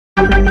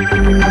Please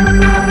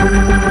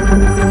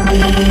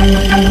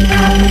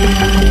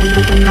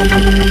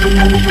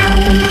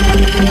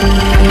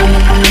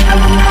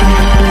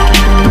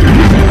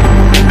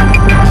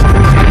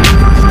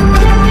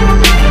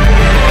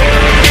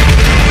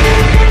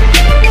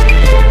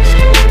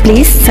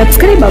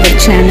subscribe our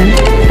channel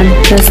and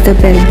press the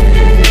bell.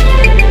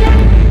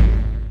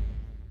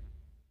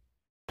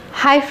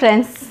 Hi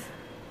friends,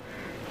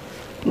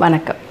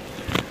 வணக்கம்.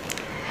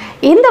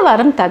 இந்த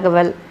வாரம்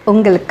தகவல்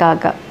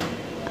உங்களுக்காக.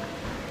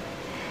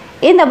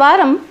 இந்த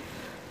வாரம்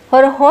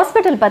ஒரு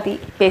ஹாஸ்பிட்டல் பற்றி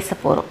பேச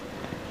போகிறோம்.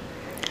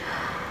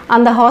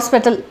 அந்த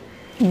ஹாஸ்பிட்டல்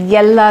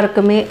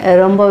எல்லாருக்குமே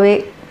ரொம்பவே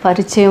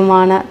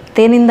பரிச்சயமான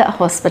தெரிந்த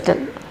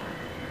ஹாஸ்பிட்டல்.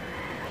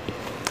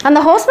 அந்த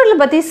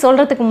ஹாஸ்பிட்டல் பற்றி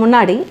சொல்கிறதுக்கு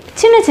முன்னாடி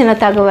சின்ன சின்ன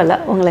தகவலை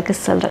உங்களுக்கு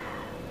சொல்கிறேன்.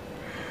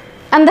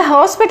 அந்த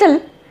ஹாஸ்பிட்டல்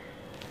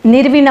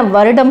நிறுவின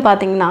வருடம்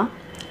பார்த்திங்கன்னா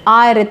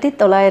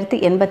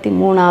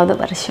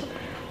 1983 வருஷம்.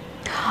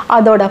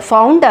 அதோட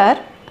founder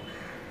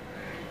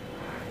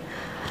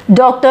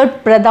doctor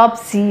Pratap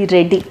C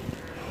Reddy.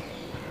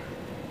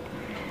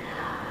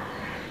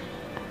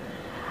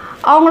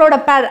 அவங்களோட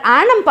பேர்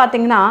ஆனம்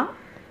பார்த்திங்கன்னா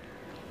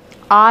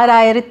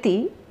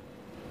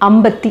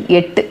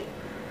 6058.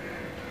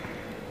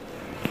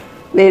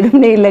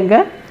 வேணும்னே இல்லைங்க,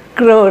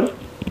 க்ரோர்.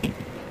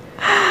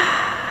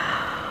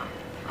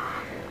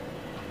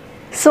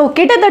 ஸோ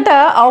கிட்டத்தட்ட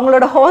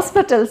அவங்களோட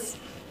ஹாஸ்பிட்டல்ஸ்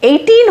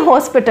 18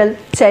 ஹாஸ்பிட்டல்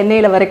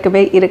சென்னையில்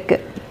வரைக்குமே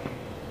இருக்குது.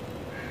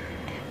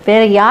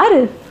 வேறு யார்?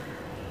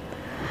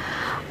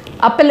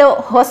 Apollo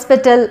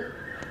hospital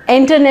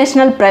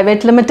international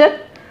private limited,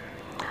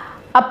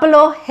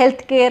 Apollo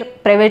health care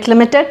private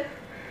limited,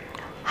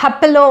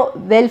 Apollo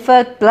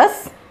welfare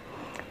plus,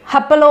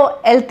 Apollo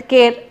health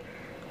care,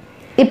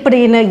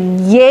 இப்படின்னு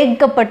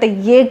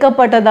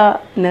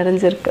ஏகப்பட்டதாக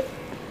நிறைஞ்சிருக்கு.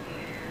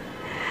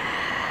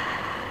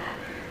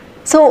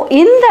 ஸோ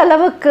இந்த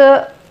அளவுக்கு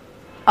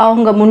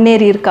அவங்க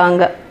முன்னேறி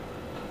இருக்காங்க.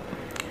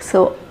 ஸோ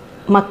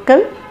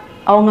மக்கள்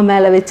அவங்க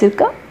மேலே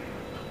வச்சுருக்க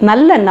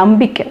நல்ல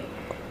நம்பிக்கை.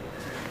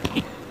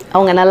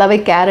 அவங்க நல்லாவே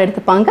கேர்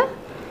எடுத்துப்பாங்க,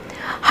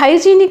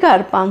 ஹைஜீனிக்காக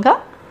இருப்பாங்க.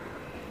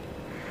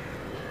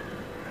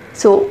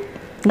 ஸோ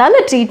நல்ல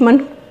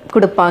ட்ரீட்மெண்ட்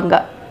கொடுப்பாங்க.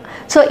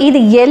 ஸோ இது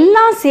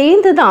எல்லாம்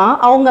சேர்ந்து தான்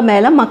அவங்க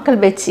மேலே மக்கள்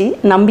வச்சு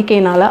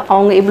நம்பிக்கையினால்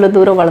அவங்க இவ்வளோ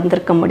தூரம்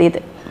வளர்ந்துருக்க முடியுது.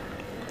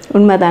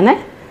 உண்மை தானே?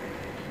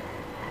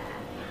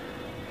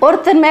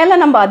 ஒருத்தர் மேலே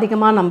நம்ம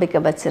அதிகமாக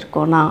நம்பிக்கை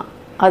வச்சுருக்கோன்னா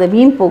அது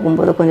வீண்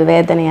போகும்போது கொஞ்சம்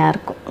வேதனையாக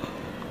இருக்கும்.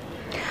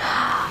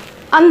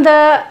 அந்த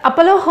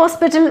அப்போலோ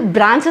ஹாஸ்பிட்டல்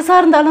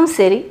பிரான்ச்சஸாக இருந்தாலும்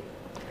சரி,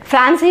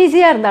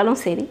 ஃப்ரான்ச்சைஸியாக இருந்தாலும்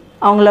சரி,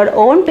 அவங்களோட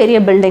ஓன் பெரிய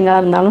பில்டிங்காக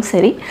இருந்தாலும்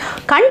சரி,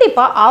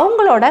 கண்டிப்பாக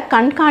அவங்களோட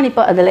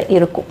கண்காணிப்பு அதில்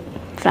இருக்கும்.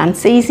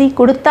 ஃப்ரான்ச்சைஸி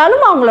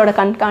கொடுத்தாலும் அவங்களோட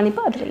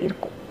கண்காணிப்பு அதில்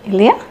இருக்கும்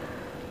இல்லையா?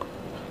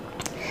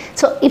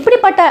 ஸோ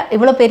இப்படிப்பட்ட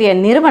இவ்வளோ பெரிய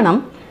நிறுவனம்,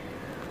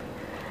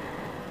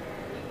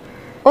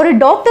 ஒரு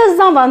டாக்டர்ஸ்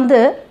தான் வந்து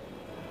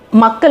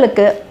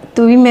மக்களுக்கு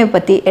தூய்மை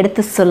பற்றி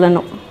எடுத்து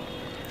சொல்லணும்,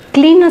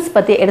 க்ளீனஸ்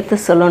பற்றி எடுத்து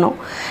சொல்லணும்.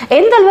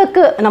 எந்த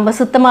அளவுக்கு நம்ம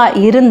சுத்தமாக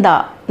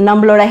இருந்தால்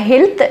நம்மளோட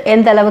ஹெல்த்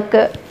எந்த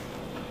அளவுக்கு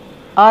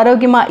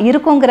ஆரோக்கியமாக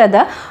இருக்குங்கிறத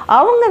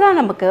அவங்க தான்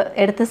நமக்கு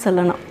எடுத்து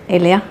சொல்லணும்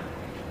இல்லையா?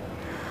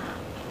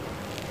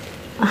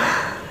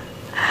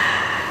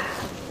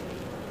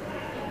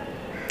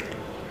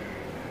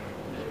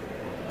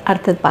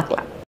 அடுத்தது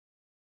பார்க்கலாம்.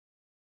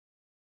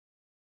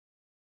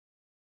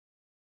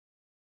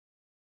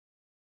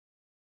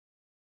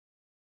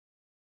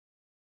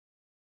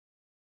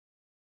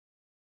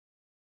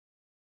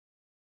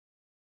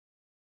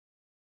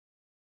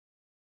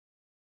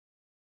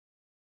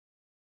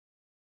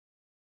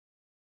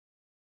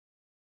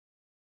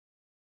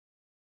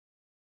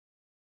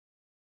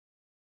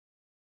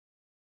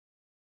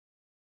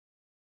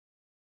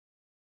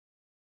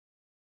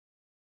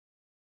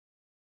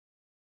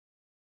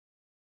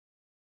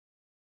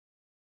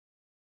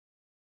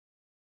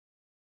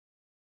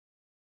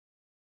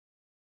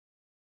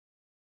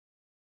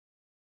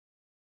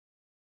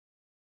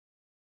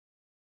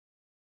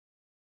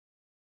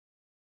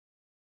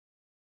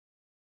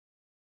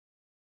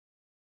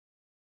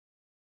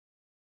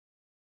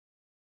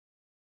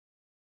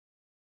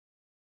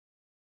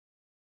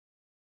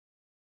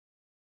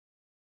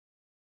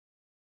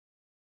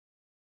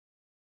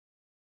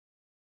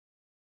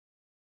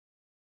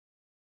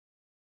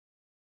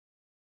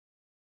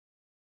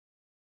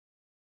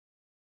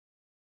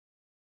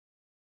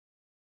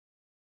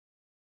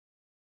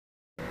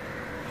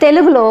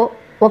 తెలుగులో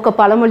ఒక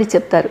పళమొళి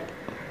చెప్తారు.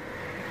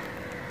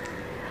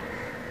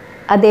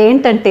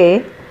 అదేంటంటే,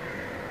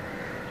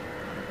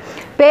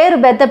 పేరు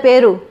పెద్ద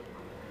పేరు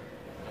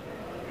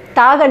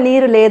తాగ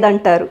నీరు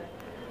లేదంటారు.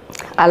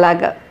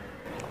 అలాగా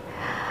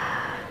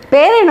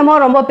பேர் என்னமோ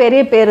ரொம்ப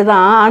பெரிய பேர்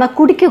தான், ஆனால்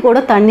குடிக்க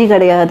கூட தண்ணி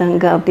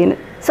கிடையாதுங்க அப்படின்னு.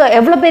 ஸோ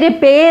எவ்வளோ பெரிய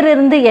பேர்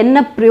இருந்து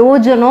என்ன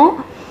பிரயோஜனம்?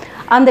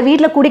 அந்த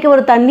வீட்டில் குடிக்க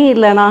ஒரு தண்ணி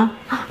இல்லைனா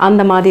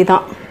அந்த மாதிரி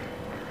தான்.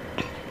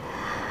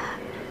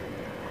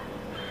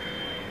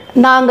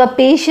 நாங்கள்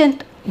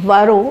பேஷண்ட்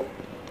வரோம்,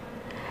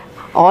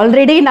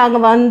 ஆல்ரெடி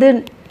நாங்கள் வந்து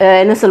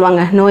என்ன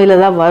சொல்லுவாங்க, நோயில்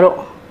தான் வரோம்.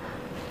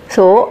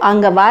 ஸோ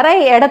அங்கே வர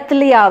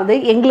இடத்துலையாவது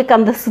எங்களுக்கு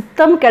அந்த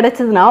சுத்தம்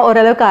கிடைச்சதுன்னா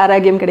ஓரளவுக்கு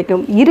ஆரோக்கியம்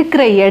கிடைக்கும்.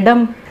 இருக்கிற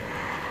இடம்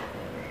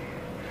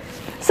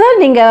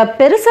சார் நீங்கள்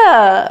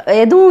பெருசாக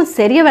எதுவும்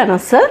தெரிய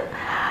வேணாம் சார்.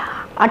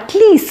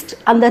 அட்லீஸ்ட்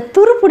அந்த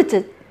துரு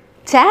பிடிச்ச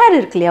சேர்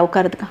இருக்கு இல்லையா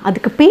உட்காரதுக்கு,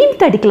 அதுக்கு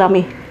பெயிண்ட்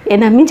அடிக்கலாமே.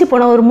 என்ன மிஞ்சி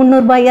போனால் ஒரு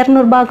 300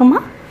 200 ஆகுமா?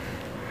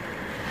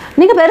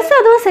 நீங்கள்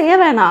பெருசாக எதுவும் செய்ய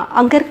வேணாம்.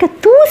 அங்கே இருக்க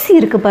தூசி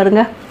இருக்குது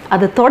பாருங்கள்,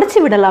 அதை தொடச்சி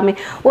விடலாமே.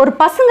 ஒரு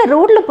பசங்க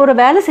ரோட்டில் போகிற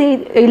வேலை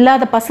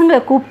இல்லாத பசங்களை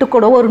கூப்பிட்டு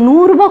கூட ஒரு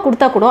 100 ரூபா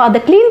கொடுத்தா கூட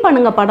அதை க்ளீன்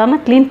பண்ணுங்க படானா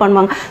க்ளீன்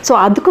பண்ணுவாங்க. ஸோ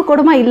அதுக்கு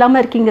கூடமா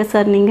இல்லாமல் இருக்கீங்க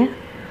சார் நீங்கள்?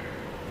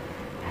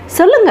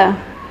 சொல்லுங்கள்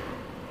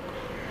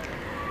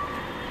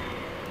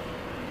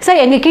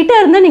சார். எங்ககிட்ட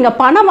இருந்தால் நீங்கள்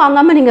பணம்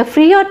வாங்காமல் நீங்கள்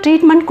ஃப்ரீயாக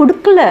ட்ரீட்மெண்ட்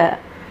கொடுக்கல,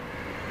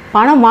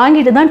 பணம்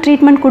வாங்கிட்டு தான்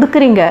ட்ரீட்மெண்ட்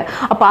கொடுக்குறீங்க.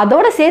 அப்போ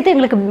அதோடு சேர்த்து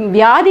எங்களுக்கு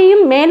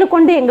வியாதியும் மேலே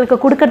கொண்டு எங்களுக்கு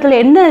கொடுக்கறதுல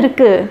என்ன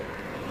இருக்குது?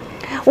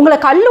 உங்களை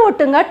கல்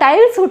ஓட்டுங்க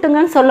டைல்ஸ்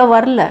ஓட்டுங்கன்னு சொல்ல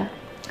வரல,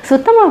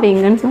 சுத்தமாக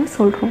வைங்கன்னு தான்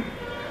சொல்கிறோம்.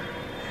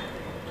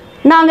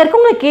 நான் அங்கே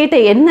இருக்கவங்களை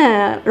கேட்டேன், என்ன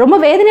ரொம்ப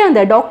வேதனையாக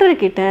இருந்த டாக்டரை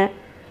கேட்டேன்,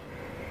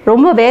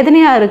 ரொம்ப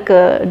வேதனையாக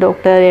இருக்குது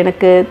டாக்டர்,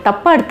 எனக்கு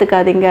தப்பாக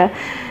எடுத்துக்காதீங்க,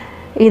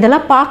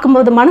 இதெல்லாம்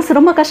பார்க்கும்போது மனசு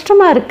ரொம்ப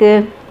கஷ்டமாக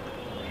இருக்குது,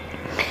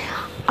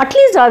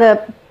 அட்லீஸ்ட் அதை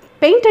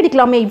பெயிண்ட்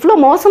அடிக்கலாமே, இவ்வளோ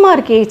மோசமாக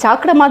இருக்கே,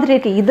 சாக்கடை மாதிரி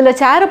இருக்குது, இதில்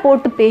சேரை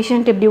போட்டு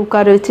பேஷண்ட் எப்படி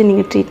உட்கார வச்சு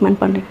நீங்கள் ட்ரீட்மெண்ட்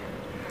பண்ணுறீங்க?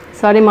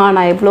 சாரிம்மா,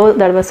 நான் எவ்வளோ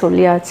தடவை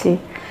சொல்லியாச்சு,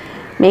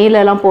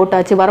 மெயிலெல்லாம்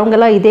போட்டாச்சு,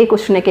 வரவங்கெல்லாம் இதே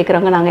கொஸ்டினை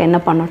கேட்குறாங்க, நாங்கள் என்ன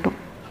பண்ணட்டும்?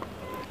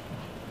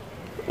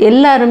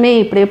 எல்லாருமே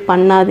இப்படியே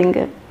பண்ணாதீங்க.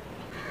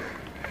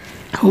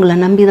 அவங்கள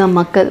நம்பி தான்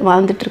மக்கள்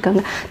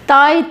வாழ்ந்துட்டுருக்காங்க.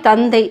 தாய்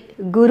தந்தை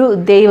குரு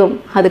தெய்வம்,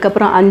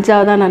 அதுக்கப்புறம்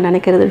 5ஆவதாக நான்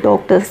நினைக்கிறது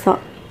டாக்டர்ஸ்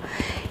தான்.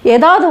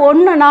 ஏதாவது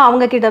ஒன்றுனா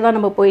அவங்கக்கிட்ட தான்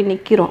நம்ம போய்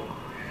நிற்கிறோம்.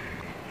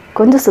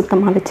 கொஞ்சம்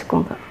சுத்தமாக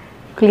வச்சுக்கோங்க,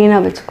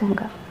 க்ளீனாக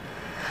வச்சுக்கோங்க.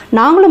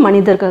 நாங்களும்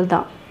மனிதர்கள்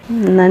தான்.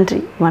 நன்றி,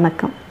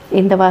 வணக்கம்.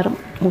 இந்த வாரம்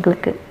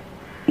உங்களுக்கு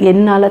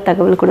என்னால்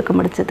தகவல் கொடுக்க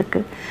முடிச்சதுக்கு,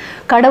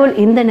 கடவுள்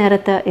இந்த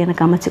நேரத்தை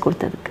எனக்கு அமைச்சு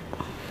கொடுத்ததுக்கு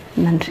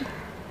நன்றி.